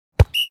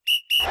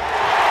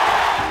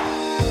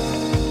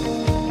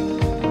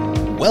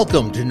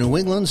Welcome to New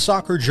England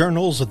Soccer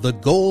Journal's The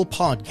Goal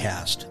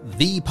Podcast,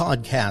 the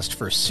podcast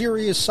for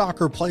serious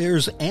soccer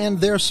players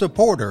and their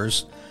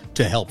supporters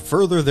to help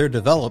further their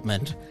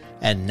development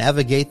and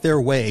navigate their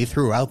way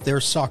throughout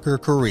their soccer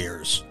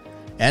careers.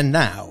 And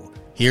now,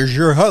 here's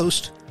your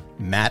host,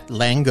 Matt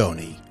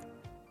Langoni.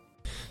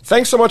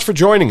 Thanks so much for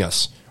joining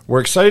us.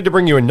 We're excited to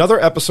bring you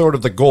another episode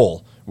of The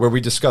Goal, where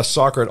we discuss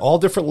soccer at all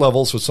different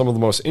levels with some of the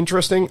most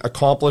interesting,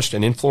 accomplished,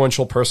 and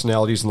influential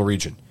personalities in the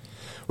region.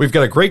 We've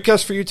got a great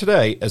guest for you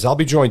today, as I'll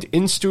be joined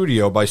in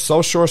studio by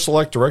South Shore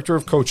Select Director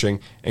of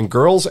Coaching and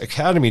Girls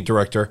Academy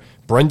Director,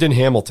 Brendan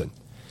Hamilton.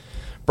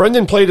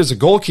 Brendan played as a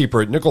goalkeeper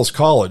at Nichols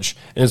College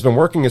and has been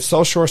working at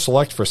South Shore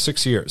Select for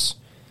 6 years.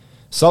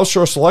 South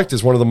Shore Select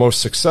is one of the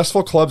most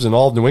successful clubs in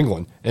all of New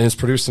England and has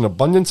produced an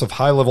abundance of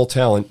high-level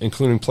talent,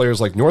 including players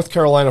like North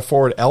Carolina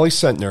forward Allie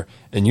Sentner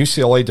and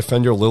UCLA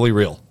defender Lily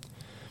Reel.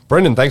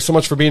 Brendan, thanks so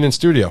much for being in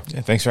studio.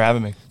 Yeah, thanks for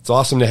having me. It's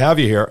awesome to have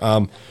you here.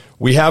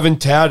 We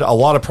haven't had a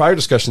lot of prior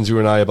discussions, you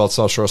and I, about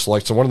South Shore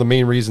Select, so one of the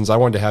main reasons I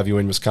wanted to have you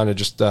in was kind of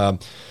just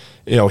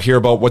hear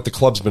about what the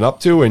club's been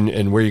up to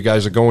and where you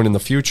guys are going in the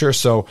future.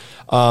 So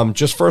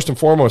just first and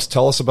foremost,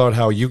 tell us about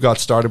how you got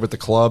started with the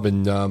club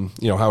and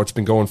how it's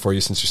been going for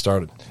you since you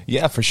started.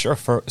 Yeah, for sure.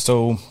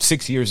 So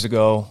 6 years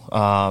ago,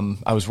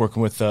 I was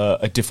working with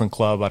a different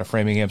club out of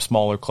Framingham,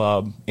 smaller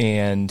club,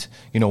 and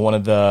one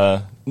of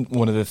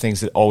the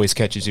things that always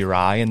catches your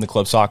eye in the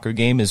club soccer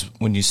game is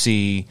when you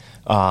see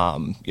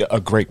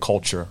a great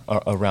culture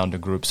around a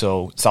group.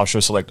 So South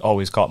Shore Select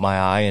always caught my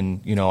eye,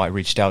 and I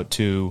reached out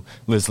to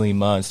Liz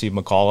Lima and Steve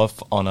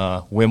McAuliffe on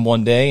a whim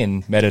one day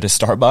and met at a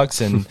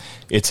Starbucks, and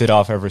it's hit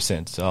off ever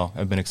since. So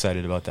I've been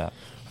excited about that.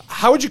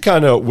 How would you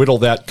kind of whittle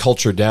that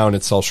culture down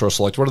at South Shore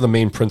Select? What are the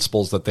main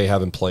principles that they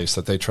have in place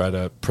that they try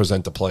to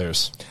present to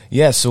players?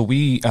 Yeah, so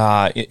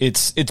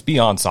it's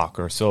beyond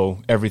soccer. So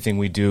everything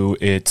we do,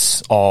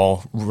 it's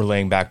all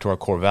relaying back to our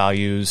core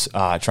values,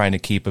 trying to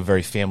keep a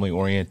very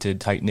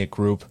family-oriented, tight-knit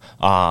group.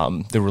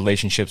 The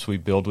relationships we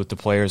build with the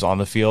players on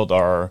the field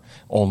are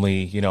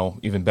only,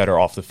 even better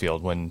off the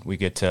field when we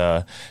get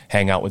to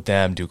hang out with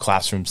them, do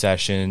classroom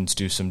sessions,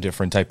 do some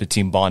different type of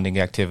team bonding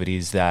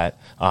activities that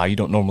you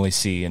don't normally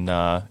see in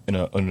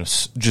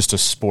just a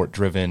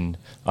sport-driven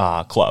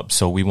club.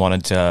 So we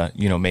wanted to,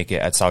 make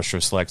it at South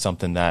Shore Select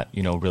something that,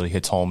 really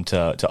hits home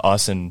to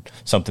us, and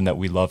something that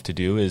we love to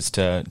do is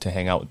to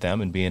hang out with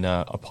them and be in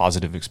a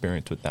positive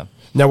experience with them.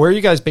 Now, where are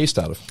you guys based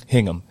out of?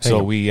 Hingham.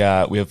 So we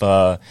have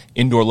a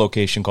indoor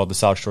location called the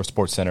South Shore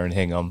Sports Center in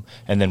Hingham,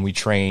 and then we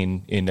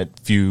train in a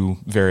few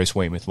various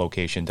Weymouth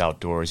locations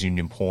outdoors,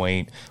 Union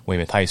Point,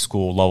 Weymouth High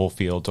School, Lovell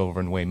Fields over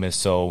in Weymouth.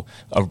 So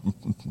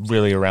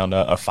really around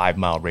a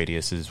 5-mile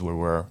radius is where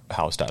we're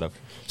housed out of.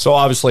 So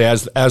obviously,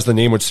 as the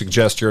name would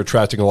suggest, you're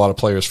attracting a lot of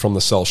players from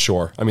the South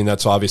Shore. I mean,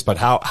 that's obvious, but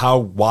how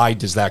wide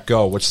does that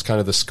go? What's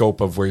kind of the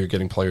scope of where you're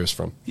getting players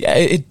from? Yeah,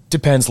 it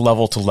depends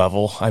level to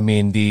level. I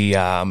mean,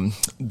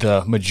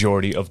 the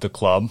majority of the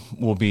club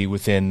will be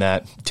within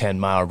that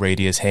 10-mile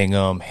radius: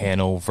 Hingham,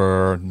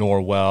 Hanover,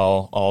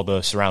 Norwell, all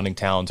the surrounding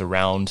towns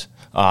around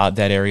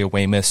that area,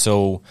 Weymouth.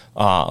 So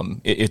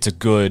it's a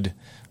good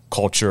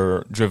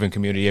culture-driven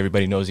community.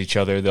 Everybody knows each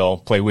other. They'll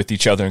play with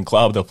each other in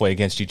club. They'll play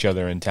against each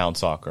other in town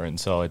soccer, and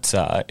so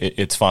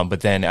it's fun.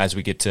 But then as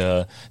we get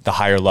to the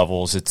higher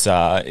levels,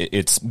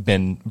 it's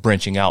been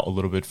branching out a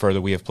little bit further.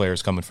 We have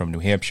players coming from New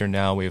Hampshire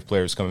now. We have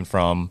players coming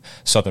from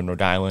Southern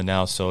Rhode Island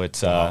now. So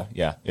it's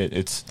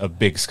it's a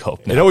big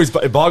scope now.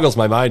 It boggles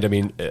my mind. I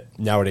mean,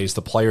 nowadays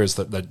the players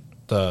that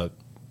the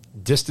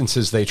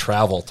distances they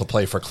travel to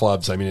play for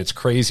clubs. I mean, it's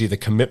crazy the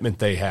commitment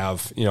they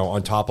have,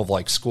 on top of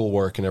like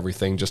schoolwork and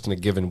everything, just in a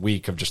given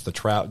week of just the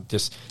travel.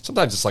 Just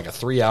sometimes it's like a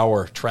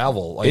 3-hour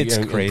travel. Like, it's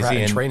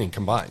crazy and training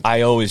combined.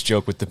 I always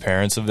joke with the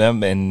parents of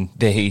them, and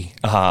they,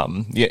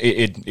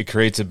 it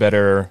creates a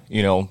better,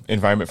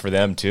 environment for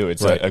them too.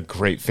 It's right. a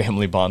great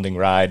family bonding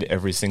ride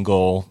every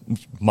single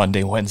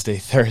Monday, Wednesday,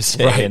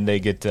 Thursday, right. And they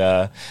get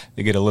a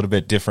little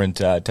bit different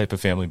type of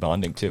family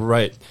bonding too.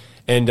 Right.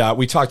 And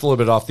we talked a little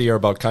bit off the air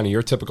about kind of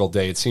your typical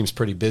day. It seems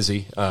pretty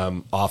busy.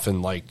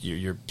 Often, like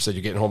you said,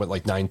 you're getting home at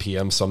like 9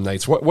 p.m. some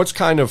nights. What's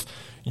kind of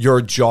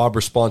your job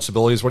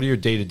responsibilities? What are your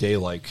day-to-day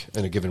like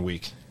in a given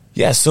week?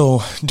 Yeah,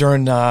 so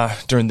during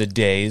the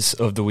days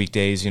of the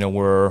weekdays,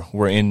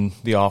 we're in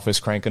the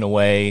office cranking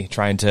away,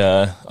 trying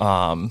to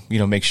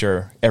make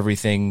sure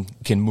everything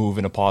can move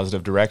in a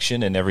positive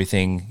direction, and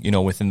everything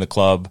within the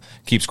club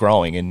keeps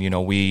growing.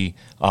 And we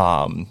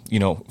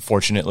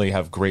fortunately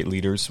have great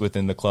leaders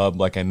within the club,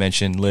 like I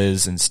mentioned,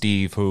 Liz and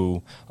Steve,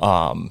 who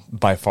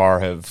by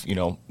far have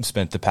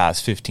spent the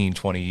past 15,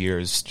 20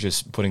 years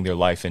just putting their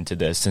life into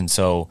this, and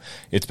so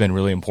it's been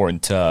really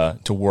important to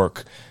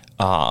work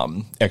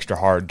extra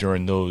hard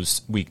during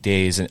those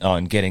weekdays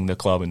on getting the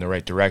club in the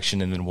right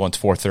direction. And then once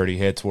 4:30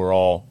 hits, we're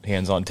all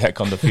hands on deck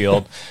on the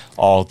field,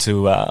 all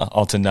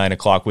to 9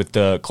 o'clock with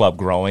the club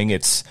growing.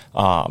 It's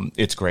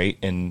great,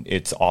 and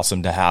it's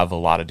awesome to have a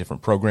lot of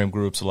different program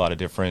groups, a lot of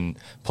different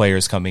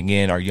players coming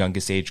in. Our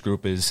youngest age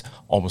group is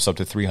almost up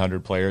to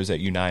 300 players at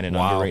U9 and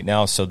Wow. under right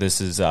now. So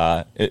this is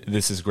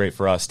great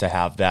for us to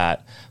have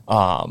that.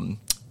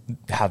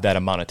 have that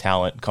amount of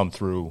talent come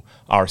through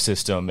our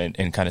system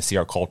and kind of see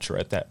our culture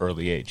at that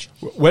early age.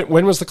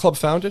 When was the club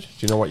founded? Do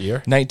you know what year?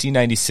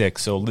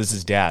 1996. So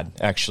Liz's dad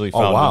actually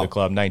founded the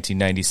club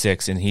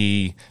 1996, and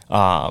he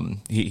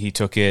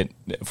took it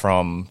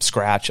from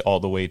scratch all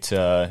the way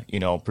to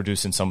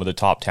producing some of the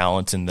top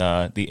talents in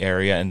the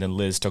area. And then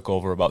Liz took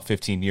over about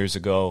 15 years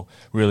ago,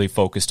 really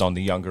focused on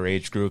the younger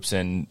age groups,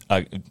 and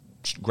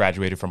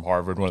graduated from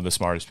Harvard, one of the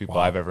smartest people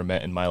I've ever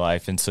met in my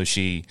life. And so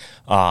she's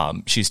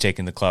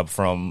taken the club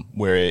from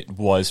where it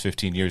was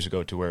 15 years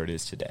ago to where it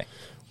is today.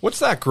 What's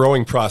that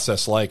growing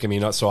process like? I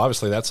mean, so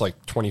obviously that's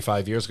like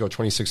 25 years ago,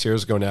 26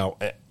 years ago now,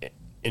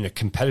 in a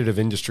competitive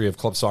industry of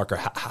club soccer.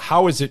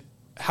 How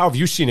have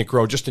you seen it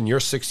grow just in your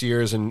 6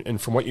 years,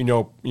 and from what you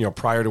know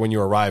prior to when you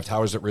arrived,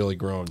 how has it really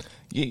grown?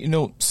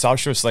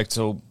 South Shore Select,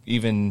 so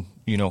even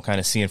kind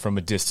of seeing from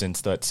a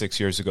distance that 6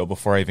 years ago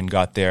before I even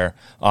got there,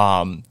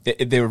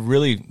 they were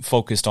really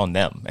focused on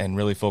them and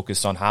really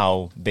focused on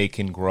how they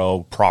can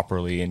grow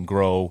properly and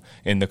grow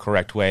in the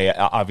correct way.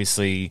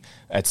 Obviously,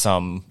 at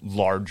some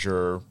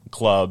larger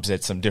clubs,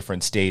 at some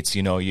different states,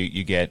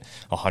 you get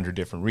 100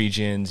 different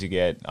regions, you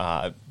get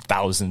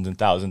thousands and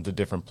thousands of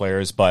different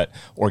players, but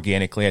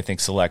organically, I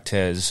think Select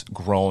has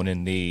grown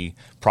in the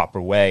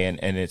proper way,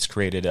 and it's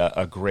created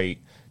a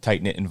great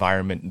tight-knit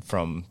environment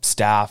from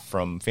staff,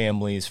 from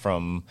families,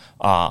 from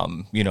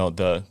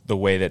the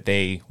way that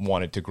they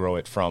wanted to grow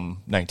it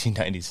from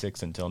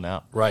 1996 until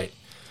now. Right.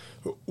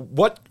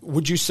 What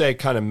would you say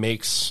kind of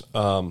makes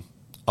a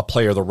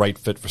player the right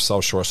fit for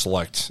South Shore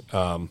Select?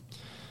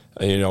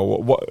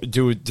 What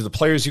do the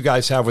players you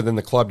guys have within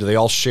the club, do they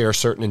all share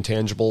certain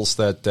intangibles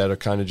that are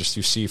kind of just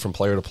you see from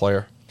player to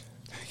player?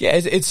 Yeah,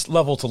 it's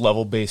level to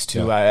level based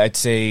too. Yeah. I'd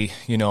say,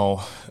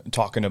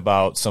 talking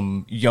about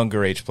some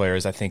younger age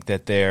players, I think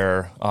that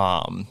they're,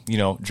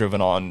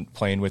 driven on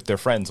playing with their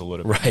friends a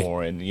little bit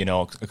more. And,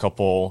 a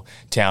couple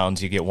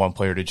towns, you get one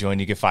player to join,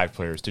 you get 5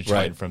 players to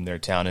join from their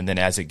town. And then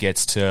as it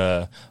gets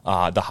to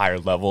the higher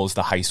levels,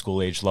 the high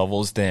school age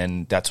levels,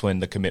 then that's when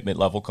the commitment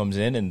level comes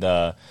in. And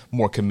the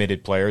more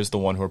committed players, the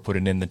one who are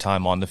putting in the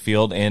time on the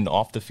field and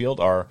off the field,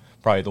 are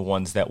probably the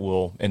ones that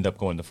will end up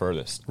going the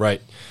furthest. Right.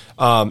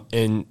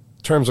 In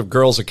terms of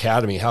Girls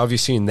Academy, how have you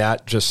seen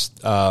that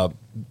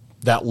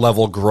that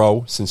level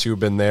grow since you've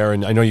been there?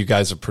 And I know you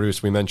guys have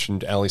produced, we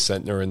mentioned Allie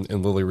Sentner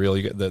and Lily Reel.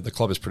 The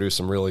club has produced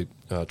some really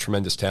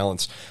tremendous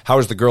talents. How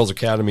has the Girls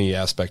Academy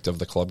aspect of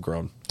the club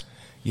grown?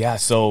 Yeah,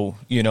 so,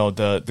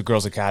 the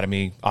Girls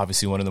Academy,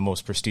 obviously one of the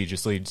most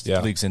prestigious leagues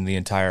in the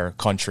entire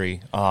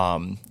country.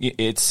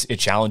 It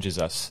challenges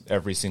us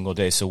every single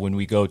day. So when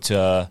we go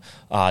to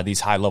these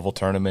high-level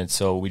tournaments,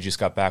 so we just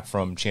got back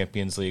from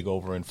Champions League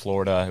over in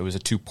Florida. It was a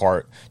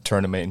 2-part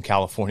tournament in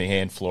California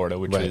and Florida,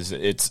 which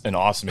it's an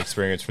awesome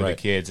experience for the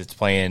kids. It's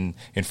playing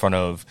in front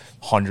of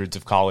hundreds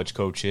of college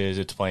coaches.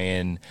 It's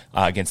playing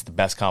against the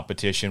best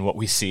competition. What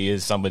we see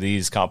is some of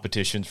these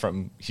competitions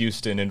from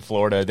Houston and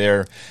Florida,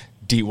 they're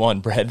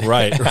D1 bred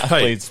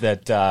athletes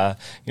that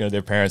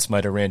their parents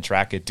might have ran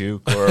track at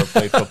Duke or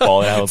played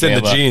football at Alabama. It's in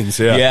the genes,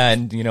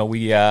 and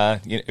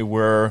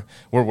we're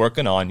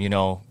working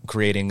on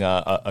creating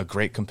a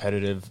great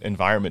competitive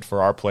environment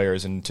for our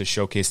players and to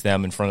showcase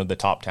them in front of the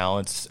top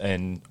talents.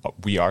 And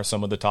we are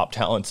some of the top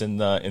talents in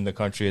the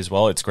country as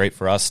well. It's great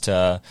for us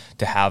to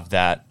have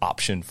that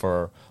option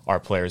for our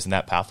players and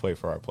that pathway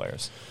for our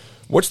players.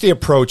 What's the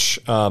approach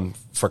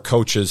for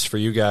coaches, for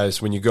you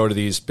guys, when you go to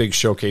these big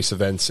showcase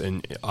events,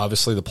 and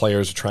obviously the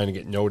players are trying to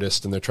get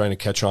noticed and they're trying to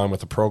catch on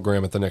with the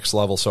program at the next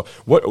level? So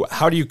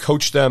how do you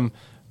coach them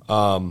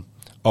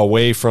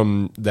away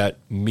from that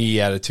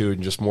me attitude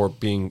and just more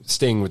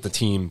staying with the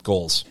team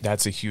goals?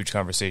 That's a huge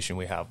conversation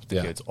we have with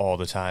the kids all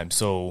the time.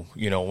 So,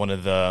 one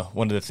of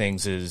the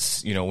things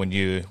is, when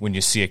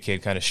you see a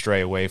kid kind of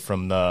stray away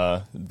from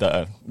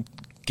the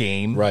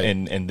game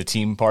and the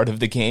team part of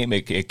the game,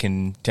 it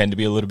can tend to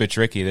be a little bit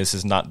tricky. This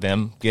is not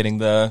them getting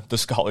the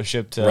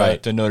scholarship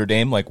to Notre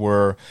Dame. Like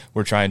we're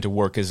trying to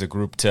work as a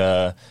group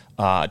to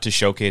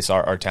showcase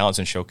our talents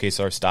and showcase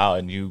our style.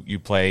 And you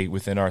play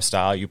within our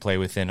style, you play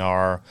within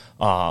our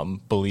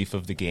belief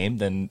of the game,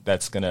 then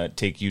that's going to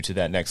take you to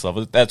that next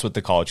level. That's what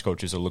the college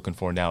coaches are looking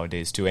for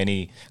nowadays too.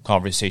 Any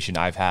conversation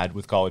I've had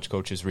with college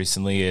coaches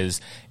recently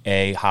is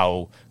A,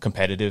 how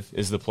competitive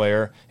is the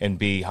player, and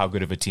B, how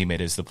good of a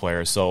teammate is the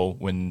player. So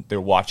when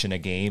they're watching a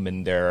game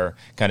and they're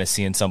kind of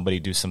seeing somebody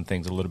do some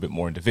things a little bit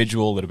more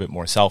individual, a little bit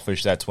more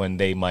selfish, that's when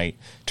they might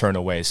turn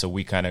away. So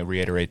we kind of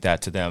reiterate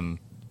that to them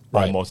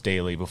almost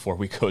daily before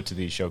we go to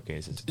these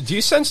showcases. Do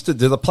you sense do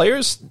the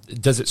players,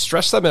 does it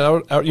stress them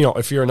out?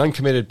 If you're an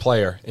uncommitted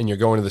player and you're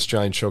going to this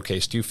giant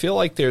showcase, do you feel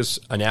like there's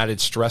an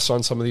added stress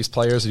on some of these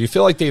players? Do you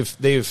feel like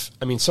they've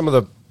some of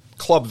the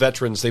club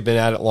veterans, they've been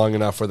at it long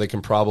enough where they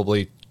can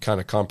probably kind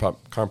of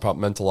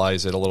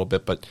compartmentalize it a little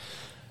bit, but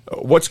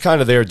what's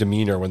kind of their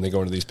demeanor when they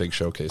go into these big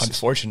showcases?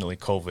 Unfortunately,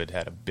 COVID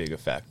had a big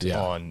effect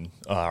on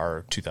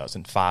our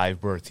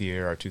 2005 birth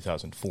year, our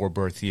 2004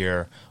 birth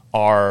year.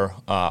 our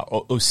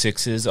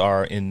 06s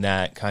are in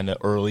that kind of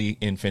early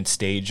infant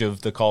stage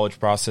of the college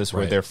process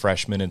where they're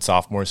freshmen and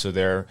sophomores, so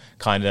they're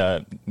kind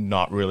of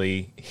not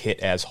really hit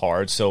as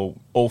hard. So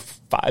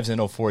 05s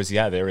and 04s,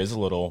 yeah, there is a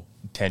little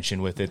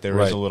tension with it. There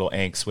is a little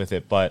angst with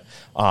it, but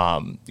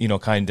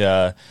kind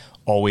of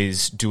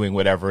always doing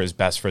whatever is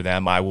best for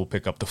them. I will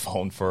pick up the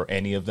phone for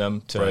any of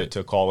them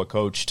to call a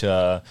coach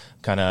to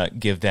kind of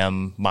give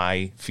them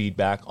my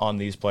feedback on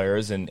these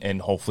players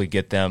and hopefully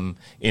get them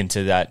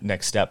into that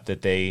next step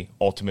that they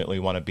ultimately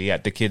want to be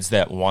at. The kids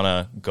that want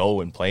to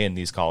go and play in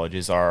these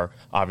colleges are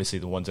obviously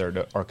the ones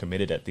that are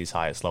committed at these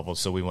highest levels,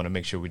 so we want to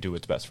make sure we do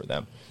what's best for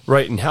them.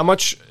 Right, and how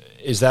much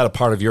is that a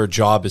part of your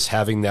job, is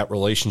having that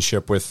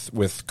relationship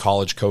with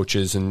college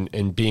coaches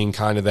and being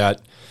kind of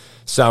that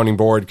sounding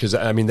board? Because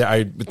I mean, I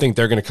would think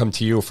they're going to come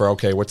to you for,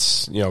 okay,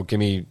 what's, give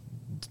me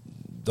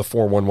the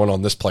 4-1-1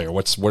 on this player.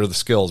 What are the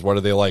skills? What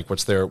are they like?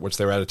 What's their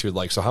attitude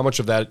like? So how much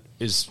of that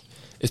is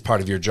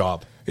part of your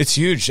job? It's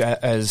huge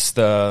as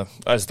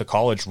the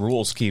college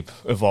rules keep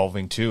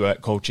evolving too.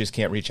 Coaches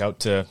can't reach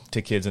out to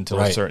kids until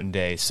a certain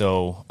day.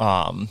 So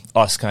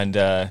us kind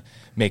of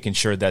making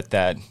sure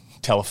that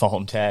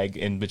telephone tag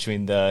in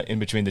between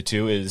the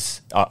two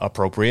is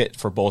appropriate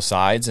for both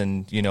sides,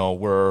 and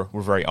we're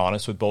very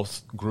honest with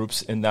both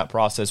groups in that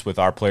process, with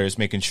our players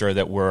making sure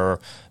that we're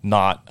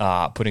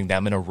not putting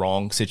them in a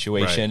wrong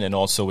situation, and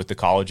also with the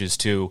colleges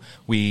too.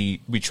 We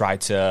try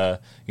to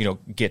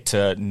get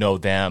to know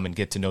them and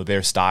get to know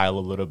their style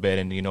a little bit,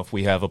 and if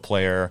we have a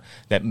player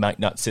that might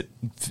not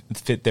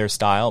fit their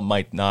style,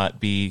 might not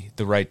be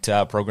the right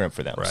program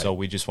for them. So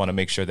we just want to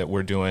make sure that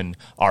we're doing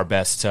our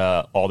best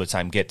to all the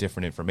time get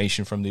different information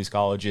from these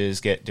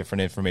colleges, get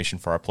different information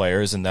for our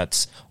players, and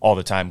that's all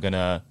the time going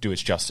to do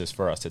its justice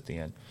for us at the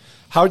end.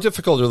 How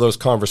difficult are those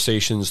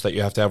conversations that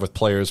you have to have with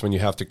players when you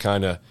have to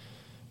kind of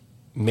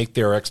make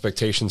their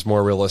expectations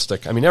more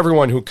realistic? I mean,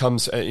 everyone who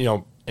comes,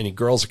 any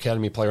girls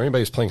academy player,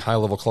 anybody who's playing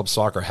high-level club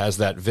soccer has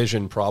that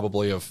vision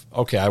probably of,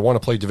 okay, I want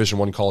to play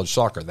Division I college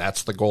soccer.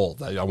 That's the goal.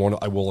 I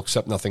will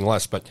accept nothing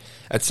less. But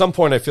at some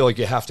point, I feel like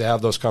you have to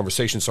have those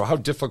conversations. So how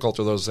difficult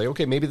are those to say,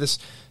 okay, maybe this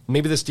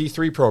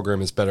D3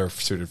 program is better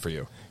suited for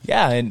you?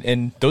 Yeah,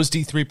 and those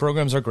D3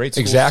 programs are great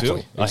schools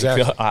exactly. too.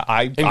 Exactly.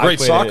 And great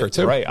soccer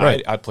too.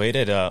 Right. I played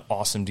at an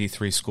awesome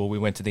D3 school. We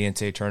went to the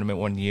NCAA tournament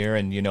one year,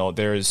 and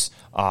there's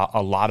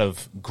a lot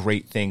of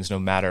great things no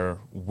matter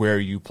where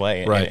you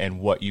play and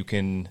what you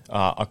can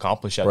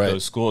accomplish at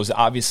those schools.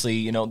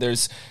 Obviously,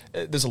 there's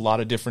a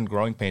lot of different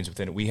growing pains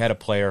within it. We had a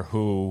player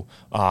who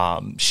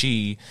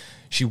she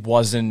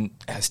wasn't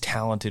as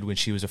talented when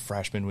she was a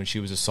freshman, when she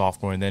was a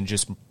sophomore, and then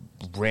just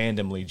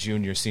randomly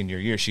junior, senior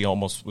year, she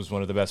almost was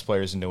one of the best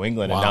players in New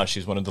England, and now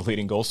she's one of the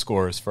leading goal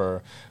scorers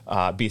for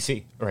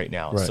BC right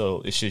now.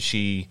 So it's just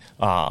it's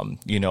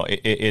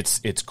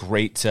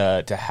great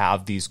to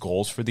have these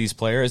goals for these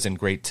players, and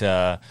great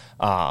to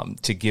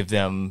give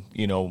them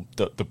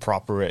the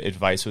proper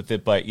advice with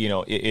it. But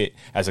it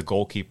as a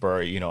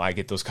goalkeeper, I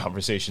get those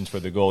conversations for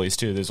the goalies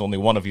too. There's only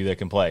one of you that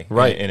can play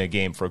in a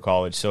game for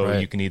college, so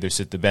you can either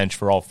sit the bench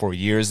for all 4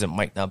 years. It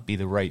might not be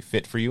the right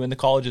fit for you, and the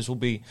colleges will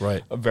be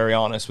very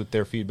honest with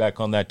their feedback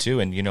on that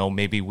too. And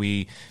maybe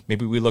we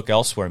look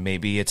elsewhere.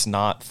 Maybe it's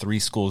not 3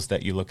 schools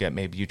that you look at.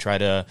 Maybe you try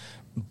to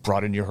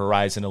broaden your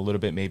horizon a little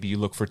bit. Maybe you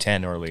look for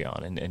 10 early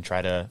on and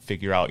try to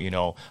figure out,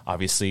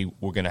 obviously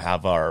we're going to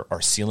have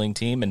our ceiling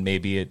team, and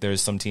maybe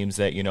there's some teams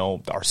that,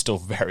 are still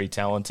very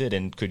talented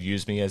and could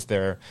use me as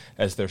their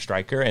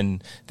striker.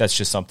 And that's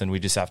just something we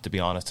just have to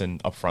be honest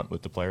and upfront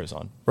with the players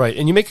on. Right.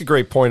 And you make a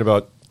great point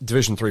about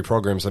Division III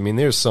programs. I mean,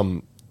 there's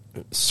some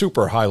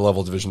super high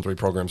level Division III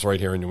programs right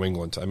here in New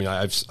England. I mean,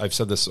 I've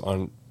said this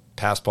on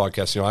past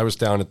podcasts. I was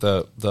down at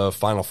the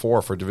Final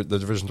Four for the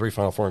Division III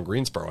Final Four in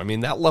Greensboro. I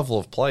mean, that level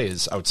of play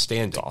is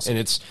outstanding.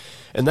 It's awesome.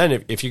 And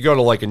then if you go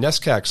to like a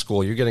NESCAC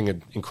school, you're getting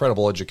an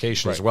incredible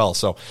education as well.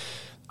 So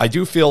I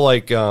do feel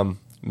like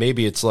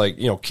maybe it's like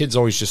kids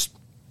always just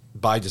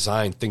by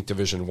design think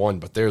Division I,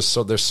 but there's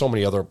so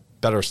many other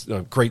better,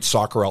 great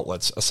soccer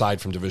outlets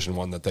aside from Division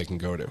I that they can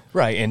go to.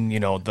 Right, and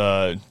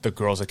the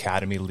Girls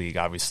Academy League,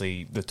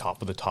 obviously the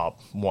top of the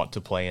top want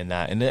to play in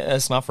that, and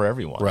it's not for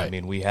everyone. Right. I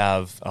mean, we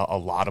have a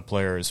lot of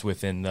players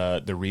within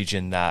the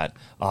region that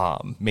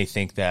may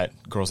think that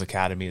Girls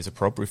Academy is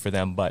appropriate for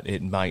them, but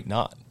it might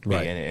not be,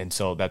 and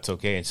so that's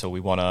okay. And so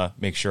we want to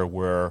make sure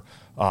we're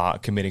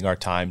committing our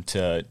time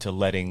to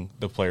letting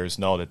the players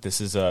know that this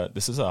is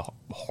a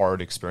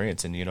hard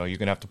experience, and you're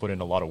gonna have to put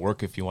in a lot of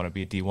work if you want to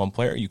be a D1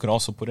 player. You can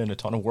also put in a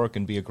ton of work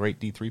and be a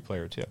great D3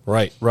 player too.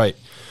 Right.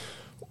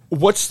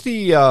 What's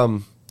the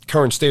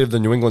current state of the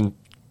New England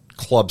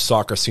club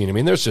soccer scene? I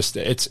mean, there's just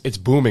it's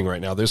booming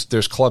right now.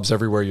 There's clubs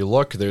everywhere you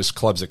look. There's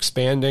clubs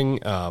expanding.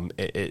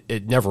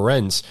 It never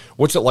ends.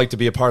 What's it like to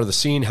be a part of the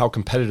scene? How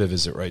competitive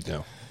is it right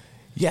now?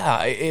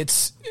 Yeah,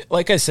 it's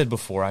like I said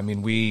before. I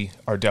mean, we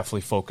are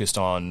definitely focused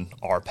on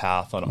our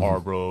path, on our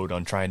road,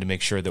 on trying to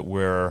make sure that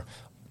we're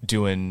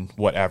doing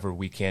whatever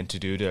we can to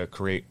do to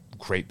create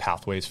great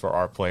pathways for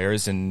our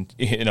players. And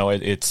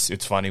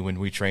it's funny when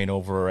we train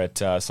over at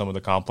some of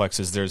the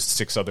complexes. There's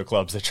 6 other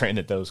clubs that train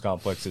at those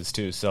complexes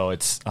too. So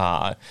it's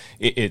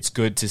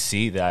good to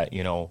see that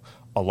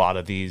a lot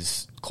of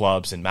these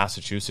clubs in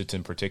Massachusetts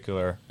in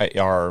particular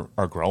are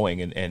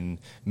growing and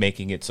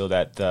making it so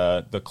that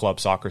the club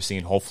soccer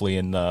scene, hopefully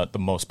in the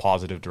most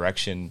positive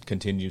direction,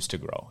 continues to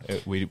grow.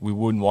 We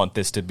wouldn't want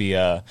this to be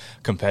a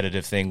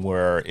competitive thing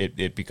where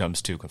it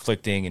becomes too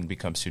conflicting and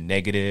becomes too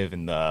negative,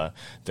 and the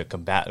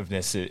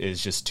combativeness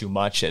is just too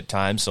much at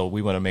times. So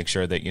we want to make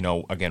sure that,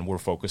 again, we're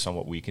focused on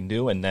what we can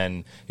do, and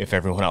then if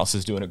everyone else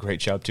is doing a great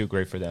job too,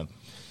 great for them.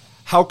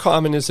 How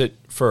common is it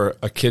for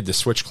a kid to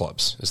switch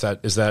clubs? Is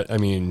that I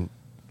mean,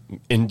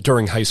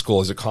 during high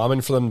school, is it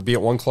common for them to be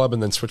at one club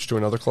and then switch to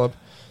another club?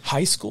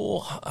 High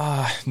school,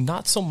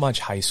 not so much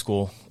high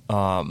school.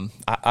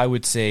 I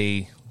would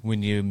say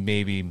when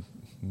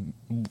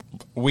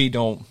we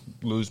don't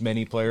lose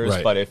many players,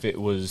 right. But if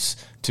it was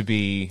to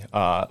be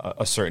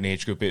a certain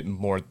age group, it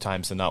more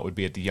times than not would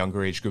be at the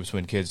younger age groups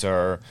when kids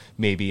are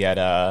maybe at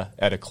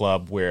a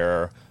club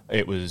where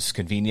it was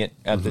convenient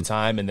at the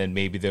time, and then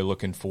maybe they're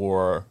looking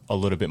for a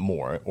little bit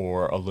more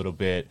or a little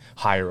bit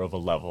higher of a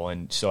level.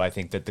 And so I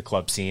think that the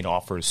club scene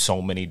offers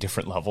so many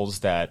different levels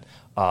that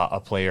a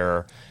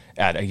player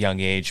at a young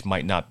age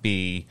might not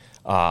be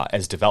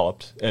as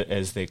developed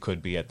as they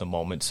could be at the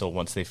moment. So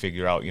once they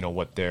figure out,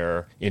 what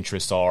their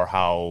interests are,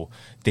 how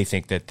they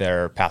think that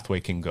their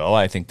pathway can go,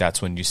 I think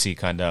that's when you see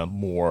kind of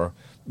more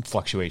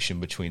fluctuation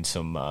between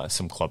some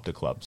club to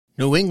clubs.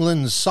 New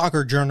England's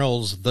Soccer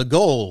Journal's The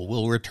Goal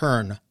will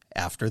return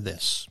after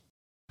this.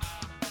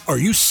 Are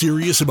you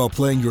serious about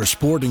playing your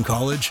sport in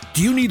college?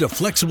 Do you need a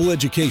flexible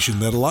education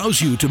that allows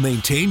you to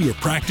maintain your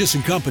practice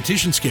and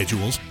competition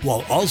schedules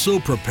while also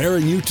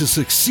preparing you to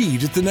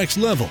succeed at the next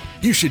level?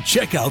 You should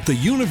check out the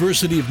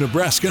University of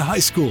Nebraska High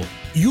School.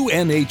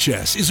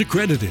 UNHS is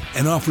accredited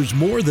and offers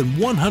more than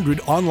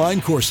 100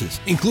 online courses,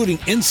 including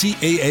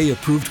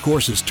NCAA-approved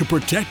courses to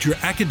protect your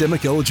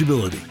academic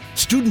eligibility.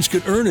 Students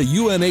can earn a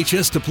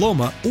UNHS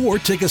diploma or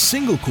take a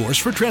single course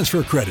for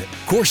transfer credit.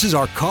 Courses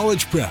are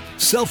college prep,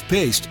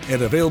 self-paced,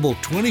 and available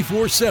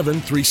 24/7,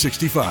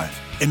 365.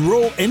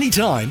 Enroll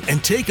anytime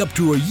and take up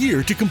to a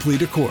year to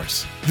complete a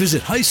course.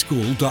 Visit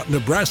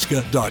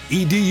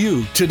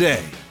highschool.nebraska.edu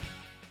today.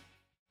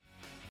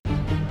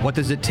 What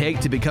does it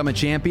take to become a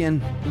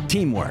champion?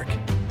 Teamwork,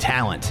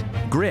 talent,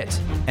 grit,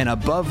 and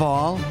above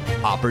all,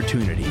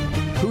 opportunity.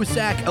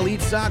 Hoosac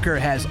Elite Soccer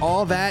has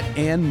all that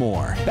and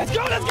more. Let's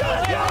go, let's go,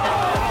 let's go!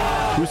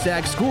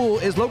 Hoosac School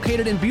is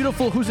located in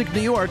beautiful Hoosick,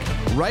 New York,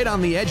 right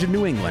on the edge of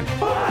New England.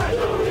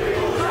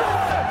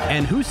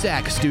 And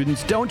Hoosac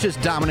students don't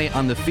just dominate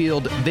on the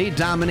field, they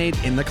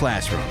dominate in the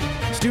classroom.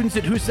 Students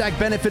at Hoosac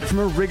benefit from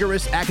a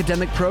rigorous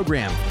academic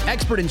program,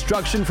 expert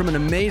instruction from an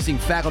amazing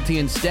faculty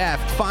and staff,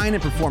 fine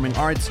and performing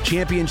arts,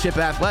 championship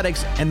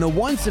athletics, and the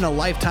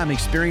once-in-a-lifetime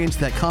experience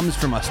that comes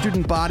from a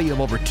student body of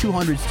over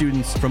 200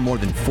 students from more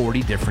than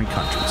 40 different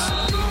countries.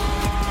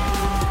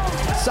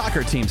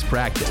 Soccer teams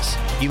practice.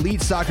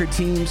 Elite soccer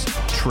teams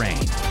train.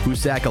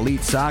 Hoosac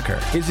Elite Soccer.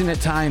 Isn't it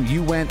time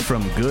you went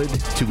from good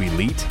to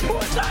elite?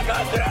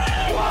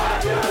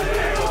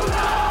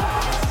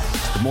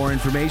 For more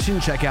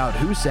information, check out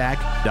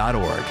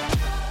hoosac.org.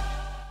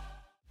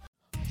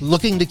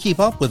 Looking to keep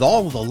up with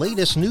all the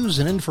latest news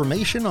and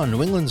information on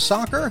New England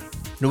soccer?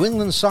 New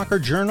England Soccer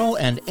Journal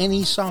and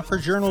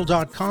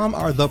AnySoccerJournal.com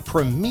are the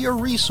premier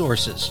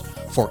resources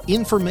for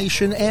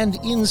information and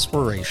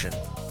inspiration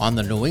on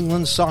the New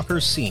England soccer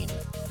scene.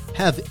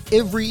 Have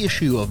every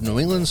issue of New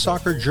England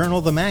Soccer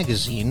Journal, the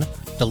magazine,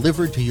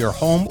 delivered to your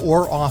home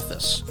or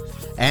office.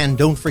 And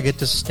don't forget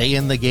to stay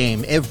in the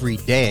game every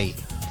day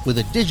with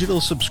a digital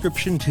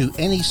subscription to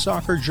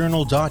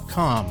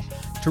AnySoccerJournal.com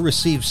to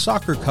receive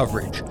soccer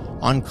coverage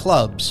on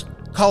clubs,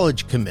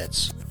 college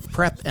commits,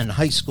 prep and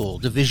high school,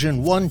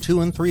 Division 1, 2,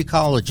 and 3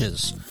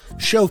 colleges,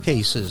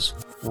 showcases,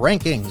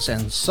 rankings,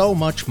 and so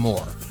much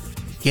more.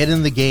 Get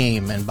in the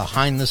game and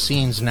behind the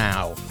scenes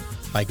now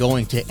by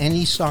going to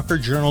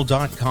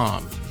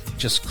AnySoccerJournal.com.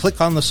 Just click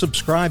on the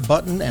subscribe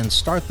button and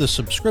start the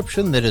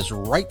subscription that is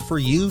right for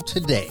you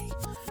today.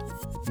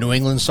 New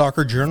England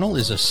Soccer Journal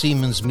is a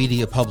Siemens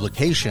Media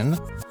publication.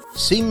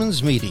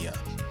 Siemens Media.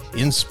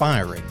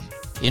 Inspiring.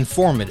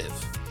 Informative.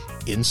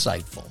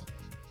 Insightful.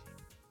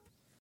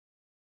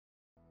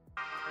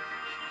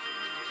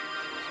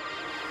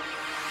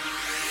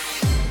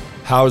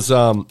 How's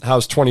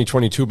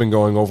 2022 been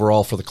going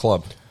overall for the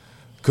club?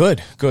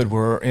 Good.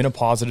 We're in a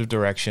positive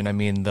direction. I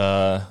mean,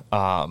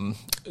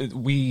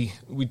 we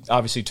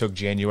obviously took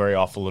January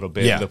off a little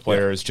bit. Yeah, the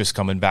players just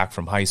coming back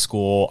from high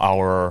school.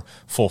 Our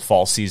full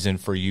fall season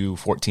for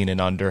U14 and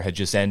under had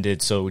just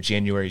ended, so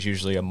January is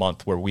usually a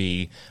month where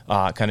we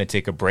kind of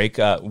take a break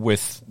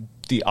with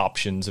the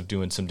options of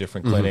doing some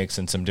different clinics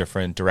and some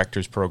different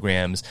directors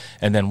programs.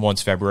 And then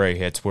once February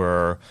hits,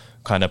 we're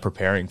kind of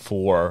preparing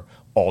for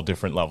all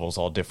different levels,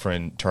 all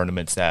different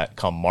tournaments that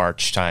come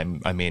March time.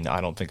 I mean,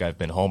 I don't think I've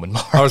been home in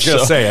March. I was going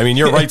to say, I mean,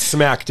 you're right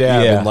smack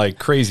dab in like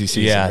crazy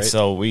season. Yeah. Right?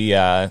 So we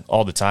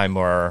all the time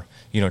are,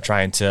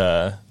 trying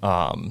to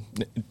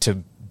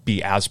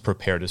be as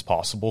prepared as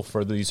possible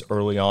for these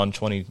early on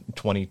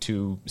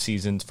 2022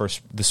 seasons.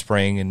 First, the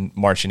spring and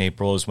March and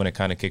April is when it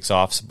kind of kicks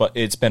off. But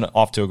it's been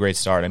off to a great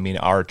start. I mean,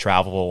 our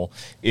travel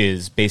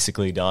is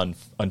basically done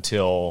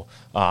until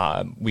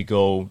we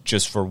go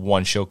just for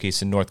one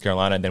showcase in North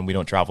Carolina, and then we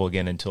don't travel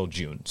again until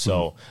June.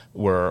 So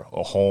we're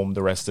home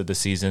the rest of the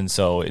season.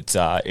 So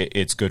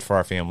it's good for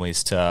our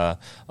families to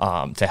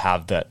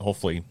have that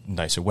hopefully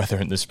nicer weather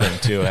in the spring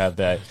too. Have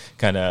that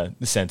kind of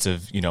sense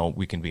of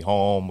we can be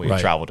home. We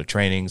travel to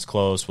trainings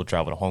close. We'll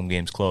travel to home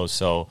games close.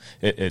 So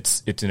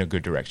it's in a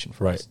good direction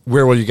for us.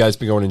 Where will you guys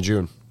be going in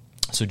June?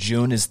 So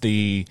June is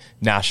the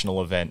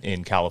national event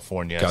in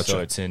California. Gotcha. So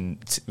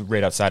it's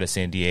right outside of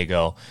San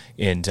Diego.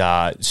 And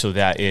so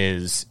that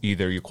is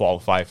either you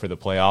qualify for the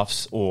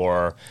playoffs,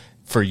 or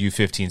for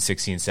U15,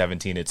 16,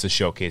 17, it's a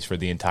showcase for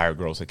the entire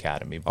girls'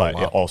 academy. But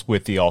it also,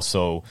 with the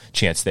also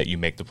chance that you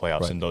make the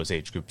playoffs in those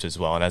age groups as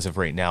well. And as of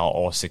right now,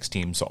 all 6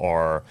 teams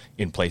are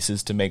in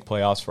places to make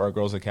playoffs for our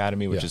girls'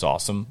 academy, which is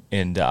awesome.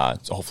 And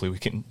so hopefully we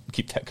can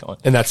keep that going.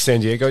 And that's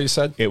San Diego, you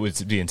said? It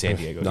would be in San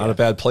Diego. Not a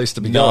bad place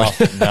to be going.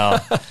 No.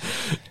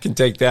 Can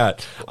take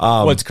that.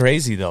 What's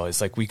crazy, though,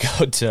 is like we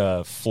go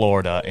to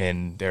Florida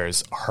and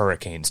there's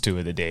hurricanes 2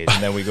 of the days.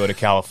 And then we go to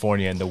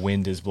California and the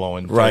wind is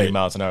blowing 30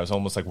 miles an hour. It's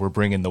almost like we're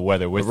bringing the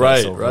weather with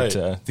us over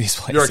to these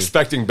places. You're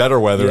expecting better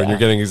weather and you're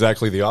getting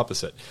exactly the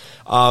opposite.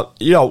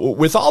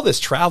 With all this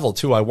travel,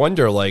 too, I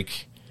wonder,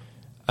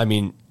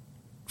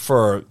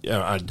 for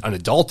an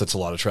adult, it's a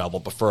lot of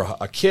travel. But for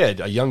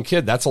a young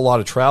kid, that's a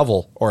lot of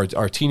travel, or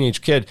a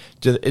teenage kid.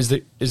 Is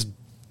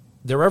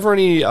there ever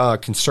any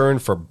concern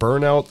for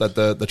burnout, that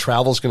the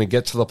travel is going to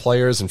get to the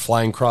players and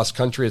flying cross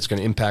country, it's going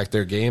to impact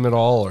their game at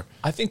all? Or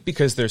I think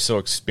because they're so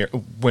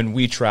experienced, when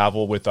we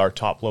travel with our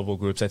top level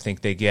groups, I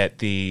think they get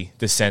the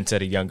sense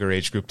at a younger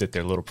age group that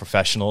they're little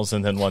professionals.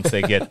 And then once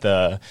they get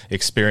the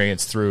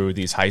experience through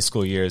these high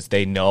school years,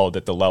 they know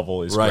that the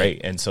level is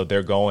great. And so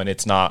they're going,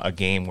 it's not a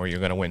game where you're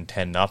going to win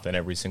 10-0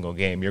 every single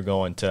game. You're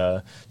going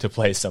to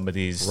play some of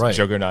these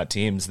juggernaut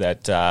teams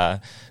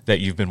that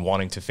you've been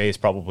wanting to face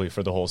probably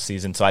for the whole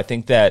season. So I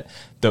think that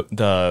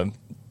the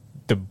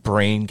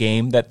brain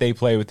game that they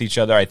play with each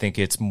other, I think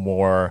it's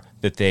more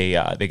that they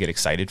get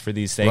excited for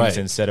these things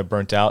instead of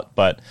burnt out.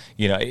 But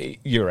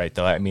you're right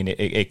though. I mean,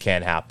 it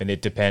can happen.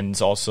 It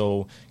depends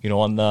also,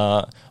 on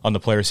the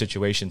player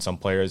situation. Some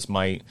players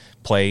might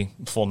play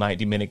full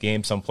 90-minute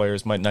games. Some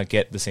players might not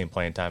get the same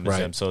playing time as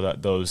them. So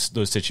that those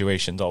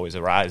situations always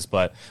arise.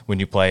 But when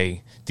you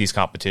play these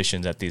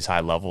competitions at these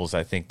high levels,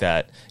 I think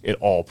that it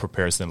all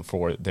prepares them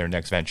for their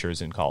next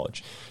ventures in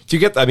college. Do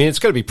you get? I mean, it's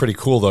got to be pretty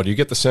cool though. Do you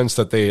get the sense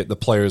that the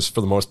players, for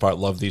the most part,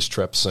 love these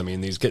trips? I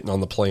mean, these getting on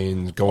the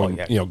plane, going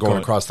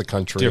across the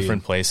country,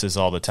 different places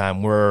all the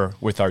time. We're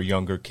with our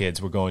younger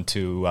kids. We're going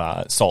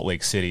to Salt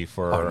Lake City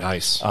for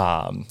nice.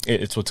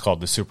 It's what's called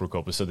the Super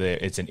Copa. So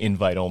it's an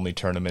invite-only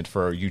tournament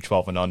for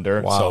U12 and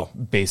under. Wow. So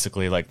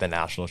basically, like the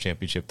national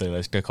championship, they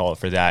like to call it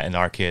for that. And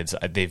our kids,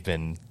 they've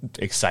been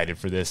excited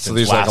for this. So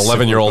these like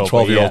 11-year-old,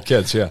 12-year-old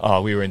kids. Yeah.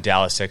 We were in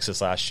Dallas, Texas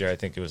last year. I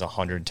think it was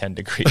 110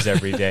 degrees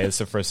every day. It's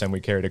the first time we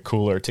carried a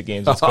cooler to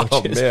games as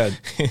coaches. Oh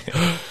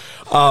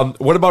man.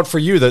 What about for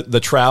you, the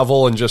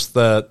travel and just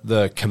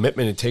the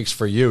commitment it takes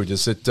for you?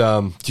 Does it?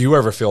 Do you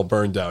ever feel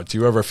burned out? Do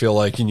you ever feel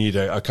like you need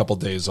a couple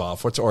days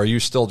off? Or are you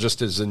still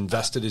just as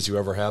invested as you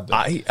ever have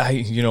been?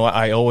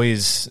 I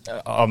always,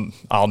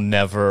 I'll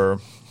never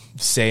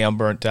say I'm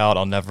burnt out.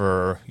 I'll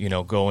never,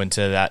 go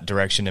into that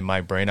direction in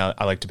my brain.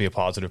 I like to be a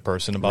positive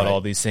person about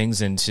all these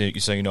things. And so,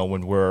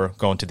 when we're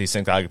going to these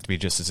things, I like to be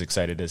just as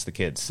excited as the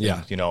kids.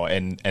 Yeah.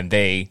 And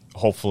they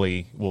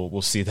hopefully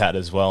will see that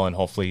as well. And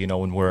hopefully,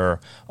 when we're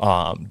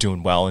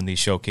doing well in these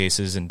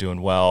showcases and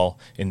doing well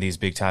in these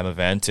big time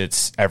events,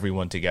 it's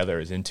everyone together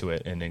is into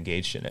it and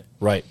engaged in it.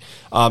 Right.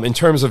 In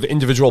terms of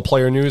individual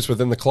player news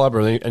within the club,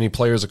 are any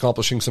players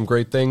accomplishing some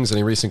great things?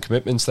 Any recent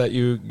commitments that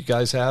you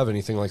guys have?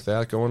 Anything like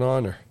that going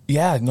on? Or?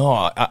 Yeah, no,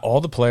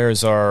 all the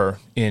players are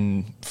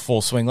in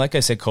full swing. Like I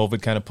said,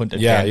 COVID kind of put a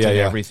dent in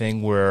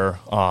everything where,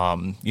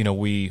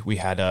 we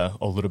had a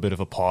little bit of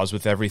a pause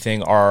with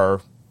everything.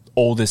 Our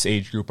oldest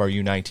age group, our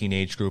U19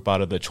 age group, out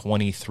of the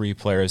 23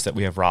 players that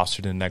we have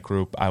rostered in that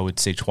group, I would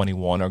say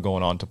 21 are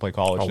going on to play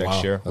college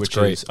next year, which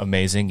is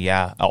amazing.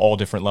 Yeah, all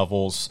different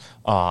levels,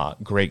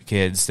 great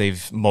kids.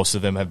 Most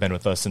of them have been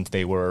with us since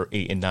they were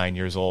 8 and 9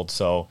 years old,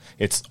 so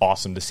it's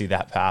awesome to see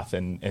that path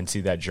and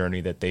see that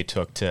journey that they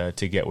took to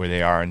get where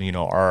they are. And,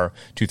 our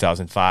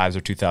 2005s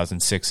or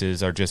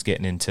 2006s are just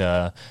getting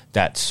into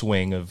that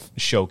swing of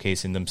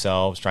showcasing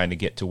themselves, trying to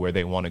get to where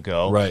they want to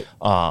go. Right.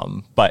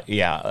 But,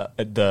 yeah,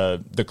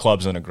 the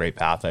club's on a great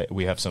path.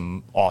 We have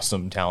some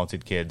awesome,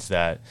 talented kids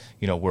that,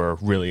 we're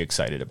really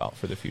excited about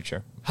for the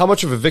future. How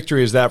much of a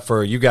victory is that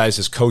for you guys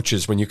as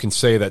coaches when you can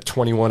say that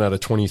 21 out of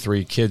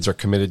 23 kids are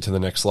committed to the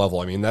next level?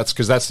 I mean, that's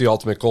the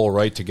ultimate goal,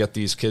 right? To get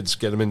these kids,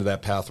 get them into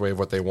that pathway of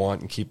what they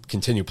want and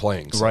continue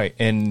playing. So. Right.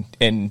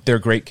 And they're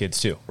great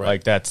kids too. Right.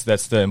 Like that's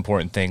the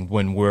important thing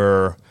when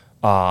we're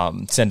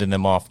sending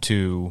them off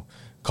to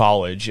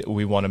college.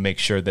 We want to make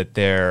sure that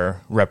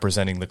they're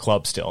representing the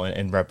club still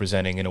and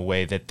representing in a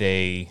way that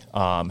they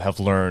have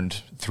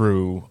learned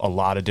through a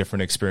lot of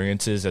different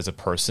experiences as a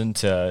person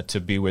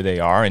to be where they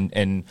are.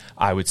 And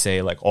I would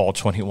say like all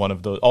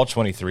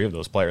 23 of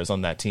those players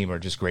on that team are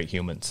just great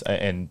humans.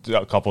 And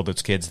a couple of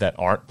those kids that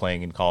aren't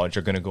playing in college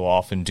are going to go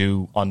off and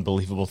do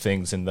unbelievable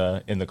things in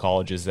the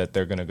colleges that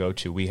they're going to go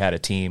to. We had a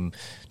team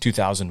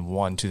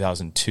 2001,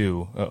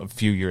 2002, a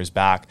few years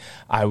back.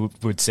 I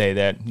would say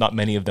that not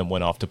many of them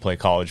went off to play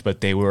college, but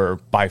they were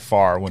by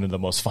far one of the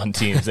most fun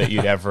teams that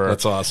you'd ever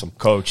That's awesome.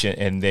 coach.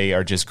 And they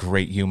are just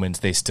great humans.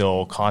 They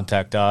still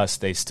contact us.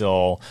 They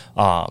still,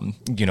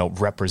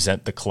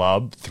 represent the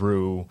club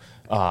through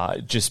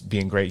just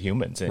being great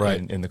humans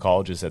in the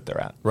colleges that they're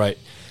at. Right.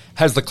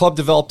 Has the club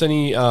developed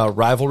any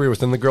rivalry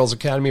within the Girls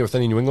Academy with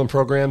any New England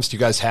programs? Do you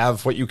guys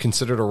have what you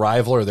considered a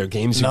rival? Are there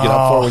games you get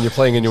up for when you're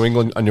playing a New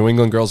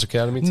England Girls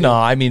Academy team? No,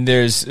 I mean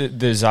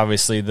there's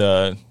obviously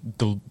the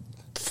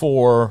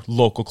 4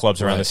 local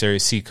clubs around this area: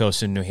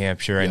 Seacoast in New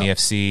Hampshire, and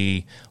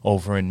EFC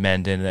over in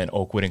Mendon, and then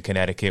Oakwood in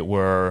Connecticut,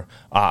 where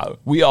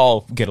we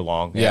all get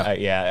along.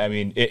 I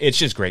mean, it's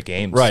just great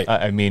games. Right.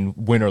 I mean,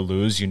 win or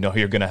lose, you're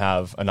going to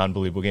have an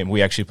unbelievable game.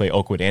 We actually play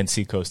Oakwood and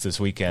Seacoast this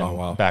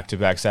weekend,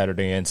 back-to-back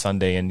Saturday and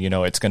Sunday, and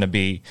it's going to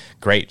be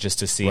great just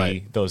to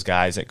see those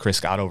guys. Chris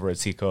Scott over at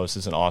Seacoast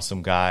is an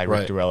awesome guy.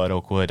 Rick Durrell at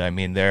Oakwood. I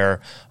mean,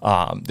 they're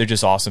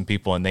just awesome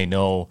people, and they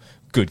know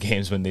good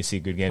games when they see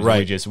good games.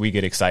 Right. We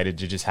get excited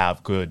to just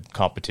have good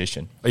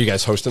competition. Are you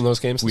guys hosting those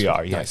games? We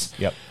are, yes. Nice.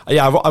 Yep.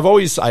 Yeah, I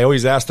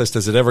always ask this: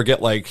 does it ever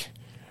get like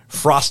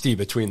frosty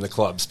between the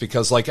clubs?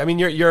 Because like, I mean,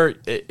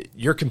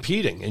 you're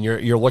competing and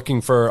you're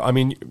looking for. I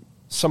mean,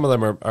 some of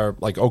them are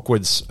like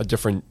Oakwood's a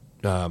different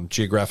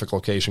geographic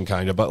location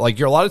kind of, but like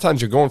a lot of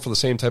times you're going for the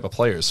same type of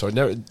players. So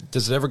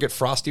does it ever get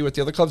frosty with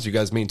the other clubs? You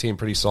guys maintain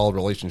pretty solid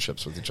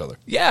relationships with each other.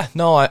 Yeah,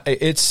 no,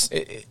 it's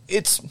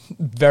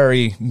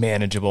very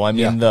manageable. I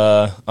mean,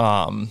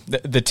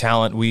 the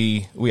talent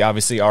we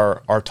obviously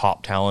our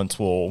top talents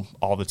will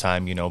all the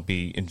time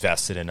be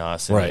invested in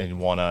us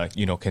and want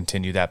to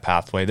continue that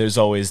pathway. There's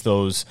always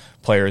those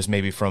players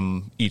maybe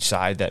from each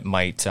side that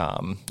might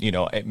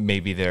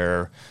maybe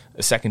they're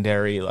a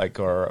secondary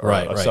or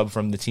a sub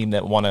from the team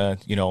that want to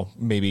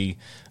maybe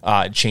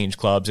change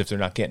clubs if they're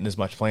not getting as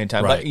much playing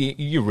time. But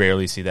you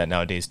rarely see that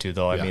nowadays too,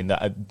 though. I mean,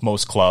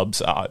 most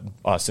clubs,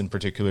 us in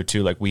particular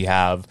too, like we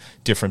have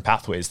different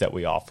pathways that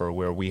we offer,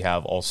 where we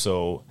have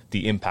also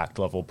the impact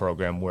level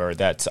program, where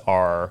that's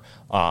for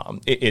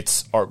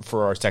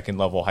our second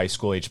level high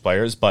school age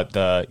players, but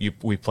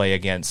we play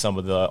against some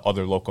of the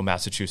other local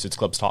Massachusetts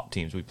clubs' top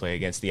teams. We play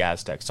against the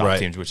Aztecs top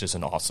teams, which is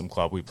an awesome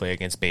club. We play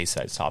against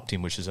Bayside's top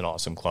team, which is an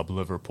awesome club,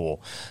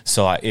 Liverpool.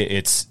 So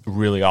it's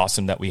really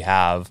awesome that we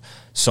have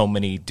so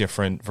many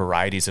different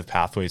varieties of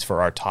pathways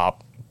for our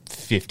top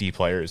 50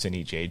 players in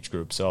each age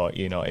group. So,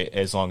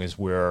 as long as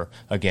we're,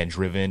 again,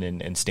 driven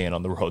and stand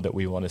on the road that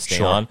we want to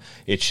stay on,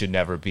 it should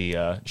never be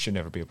a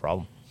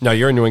problem. Now,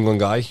 you're a New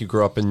England guy. You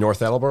grew up in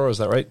North Attleboro, is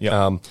that right?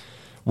 Yeah.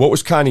 What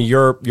was kind of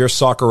your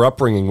soccer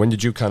upbringing? When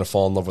did you kind of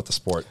fall in love with the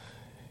sport?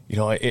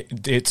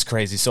 It's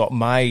crazy. So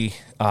my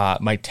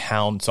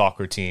town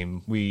soccer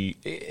team,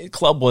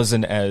 club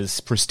wasn't as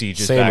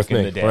prestigious back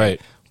in the day.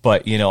 Right.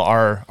 But,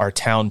 our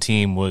town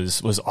team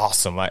was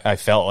awesome. I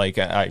felt like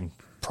I'm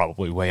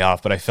probably way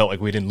off, but I felt like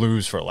we didn't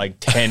lose for like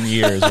 10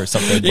 years or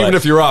something. Even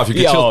if you're off, you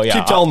can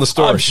keep telling the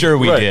story. I'm sure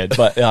we did.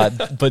 But I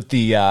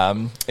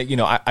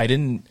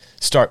didn't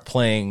start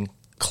playing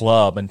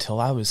club until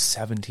I was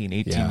 17,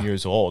 18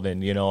 years old.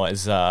 And,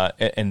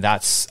 and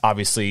that's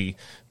obviously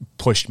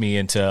pushed me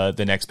into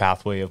the next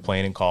pathway of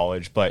playing in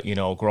college. But,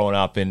 growing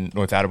up in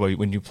North Attleboro,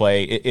 when you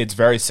play, it's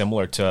very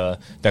similar to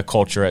that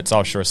culture at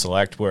South Shore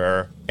Select,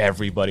 where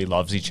everybody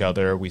loves each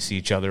other. We see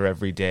each other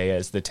every day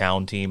as the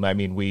town team. I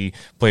mean, we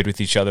played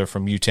with each other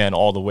from U10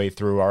 all the way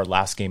through our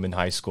last game in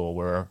high school,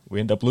 where we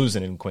ended up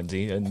losing in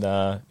Quincy. And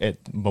at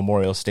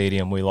Memorial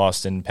Stadium, we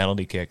lost in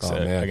penalty kicks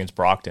against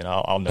Brockton.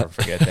 I'll never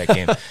forget that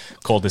game.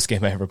 Coldest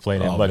game I ever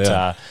played in.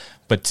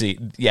 But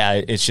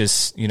it's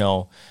just,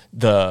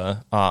 the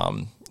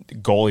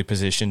goalie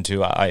position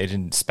too. I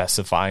didn't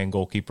specify in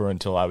goalkeeper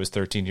until I was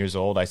 13 years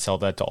old. I tell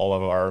that to all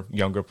of our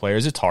younger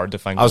players. It's hard to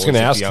find goalies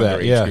at the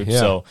younger age group.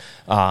 So,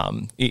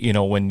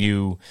 when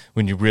you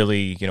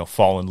really,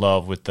 fall in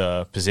love with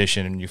the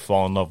position and you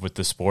fall in love with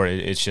the sport,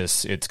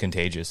 it's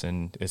contagious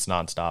and it's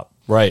nonstop.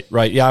 Right.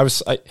 Yeah. I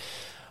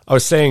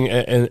was saying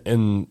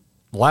in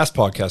the last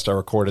podcast I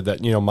recorded that,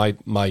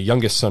 my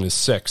youngest son is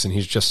 6 and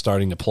he's just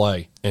starting to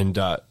play. And,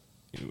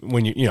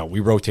 when we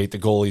rotate the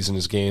goalies in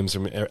his games,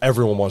 and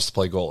everyone wants to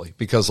play goalie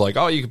because like,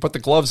 oh, you can put the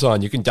gloves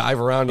on, you can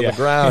dive around on the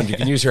ground, you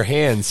can use your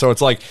hands. So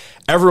it's like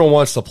everyone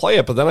wants to play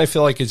it. But then I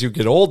feel like as you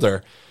get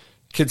older,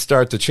 kids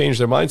start to change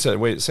their mindset.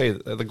 Wait, say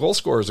the goal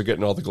scorers are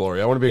getting all the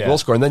glory. I want to be a goal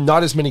scorer. And then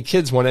not as many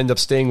kids want to end up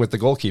staying with the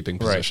goalkeeping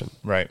position.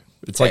 Right.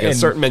 It's like a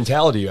certain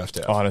mentality you have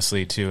to have.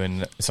 Honestly, too,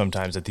 and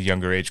sometimes at the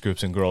younger age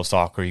groups in girls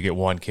soccer, you get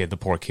one kid, the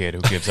poor kid,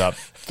 who gives up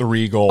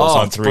 3 goals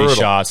on 3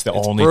 shots. The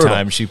only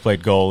time she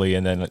played goalie,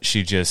 and then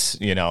she just,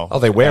 Oh,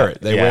 they wear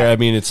it. They wear. I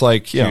mean, it's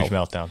like huge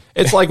meltdown.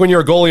 It's like when you're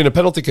a goalie in a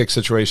penalty kick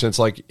situation. It's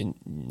like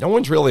no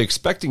one's really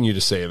expecting you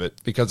to save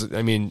it because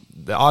I mean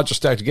the odds are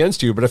stacked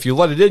against you. But if you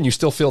let it in, you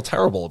still feel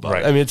terrible about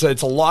it. I mean,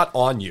 it's a lot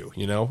on you.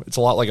 It's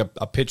a lot like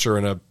a pitcher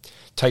in a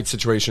tight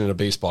situation in a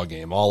baseball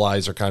game. All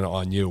eyes are kind of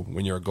on you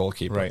when you're a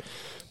goalkeeper. Right.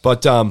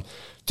 But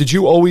did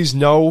you always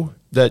know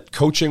that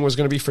coaching was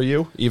going to be for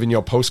you? Even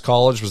post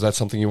college, was that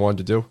something you wanted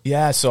to do?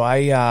 Yeah. So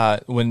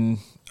when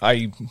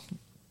I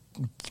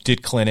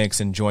did clinics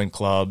and joined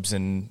clubs,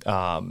 and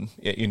I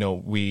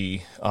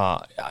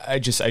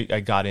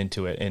got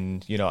into it,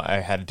 and I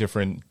had a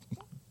different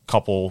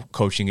couple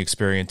coaching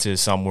experiences.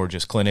 Some were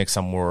just clinics,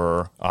 some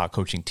were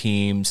coaching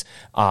teams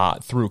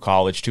through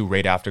college too.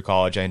 Right after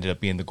college, I ended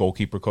up being the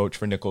goalkeeper coach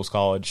for Nichols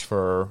College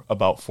for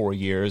about 4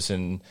 years,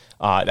 and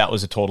that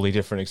was a totally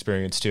different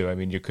experience too. I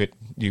mean, you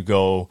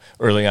go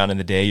early on in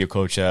the day, you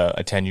coach a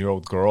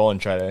 10-year-old girl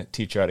and try to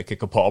teach her how to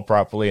kick a ball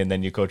properly, and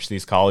then you coach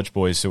these college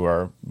boys who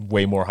are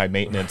way more high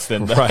maintenance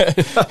than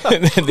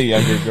than the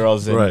younger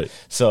girls. And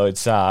so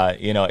it's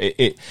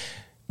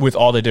with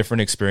all the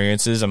different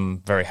experiences, I'm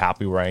very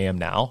happy where I am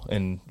now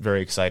and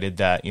very excited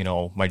that,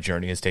 my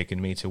journey has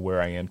taken me to where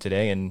I am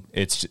today. And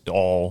it's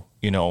all,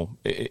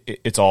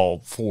 it's all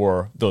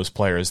for those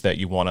players that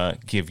you want to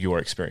give your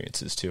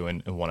experiences to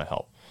and want to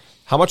help.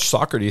 How much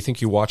soccer do you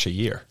think you watch a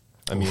year?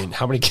 I mean,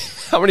 how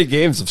many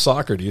games of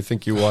soccer do you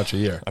think you watch a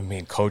year? I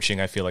mean,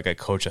 coaching, I feel like I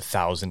coach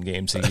 1,000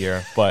 games a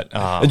year. But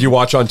and you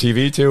watch on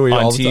TV too?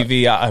 On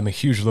TV, I'm a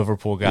huge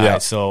Liverpool guy.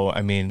 So,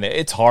 I mean,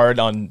 it's hard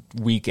on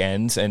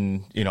weekends,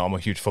 and, I'm a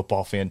huge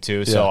football fan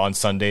too. So on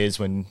Sundays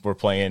when we're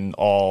playing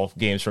all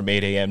games from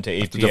 8 a.m. to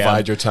 8 p.m.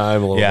 Divide your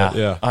time a little bit.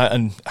 Yeah.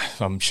 And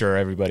I'm sure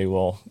everybody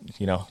will,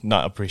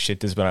 not appreciate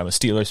this, but I'm a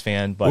Steelers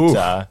fan. But where's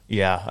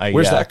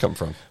that come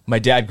from? My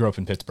dad grew up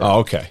in Pittsburgh.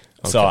 Oh, okay.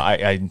 So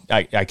I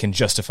can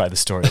justify the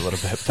story a little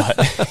bit, but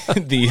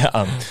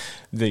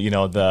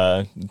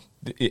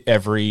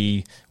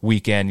every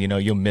weekend,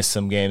 you'll miss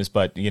some games,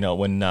 but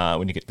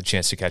when you get the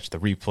chance to catch the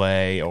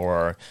replay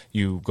or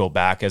you go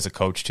back as a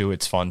coach too,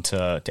 it's fun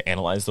to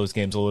analyze those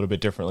games a little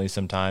bit differently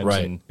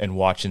sometimes and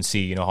watch and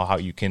see, how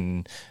you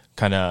can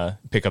kind of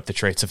pick up the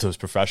traits of those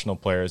professional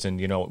players. And,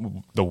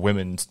 the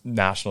women's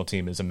national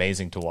team is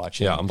amazing to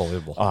watch. Yeah,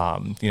 unbelievable.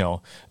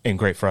 And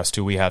great for us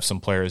too. We have some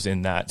players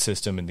in that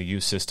system, in the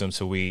youth system.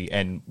 So we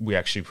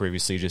actually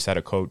previously just had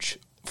a coach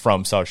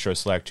from South Shore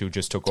Select who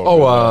just took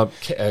over.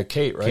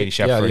 Kate, right? Katie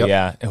Shepard,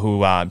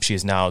 who she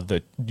is now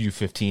the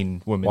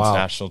U15 women's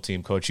national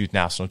team coach, youth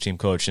national team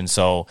coach. And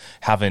so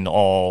having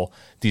all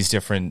these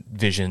different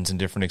visions and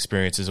different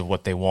experiences of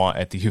what they want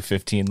at the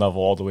U15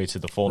 level all the way to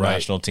the full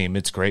national team,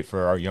 it's great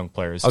for our young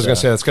players. I was going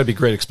to say, that's got to be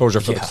great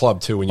exposure for the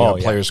club too when you have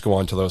players go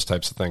on to those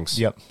types of things.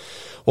 Yep.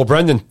 Well,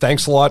 Brendan,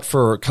 thanks a lot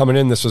for coming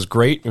in. This was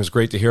great. It was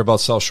great to hear about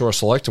South Shore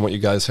Select and what you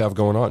guys have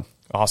going on.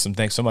 Awesome.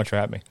 Thanks so much for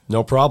having me.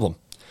 No problem.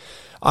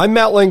 I'm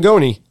Matt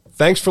Langoni.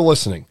 Thanks for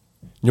listening.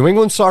 New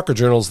England Soccer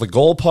Journal's The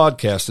Goal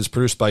podcast is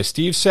produced by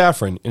Steve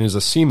Safran and is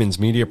a Siemens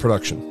Media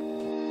production.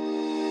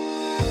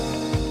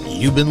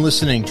 You've been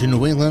listening to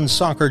New England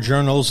Soccer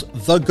Journal's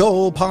The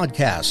Goal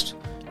podcast.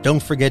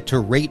 Don't forget to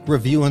rate,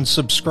 review, and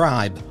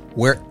subscribe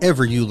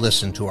wherever you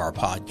listen to our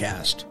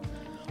podcast.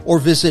 Or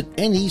visit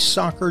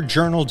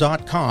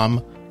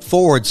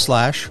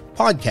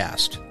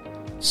anysoccerjournal.com/podcast.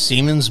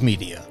 Siemens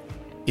Media.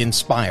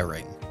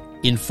 Inspiring.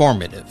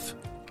 Informative.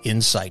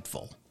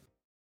 Insightful.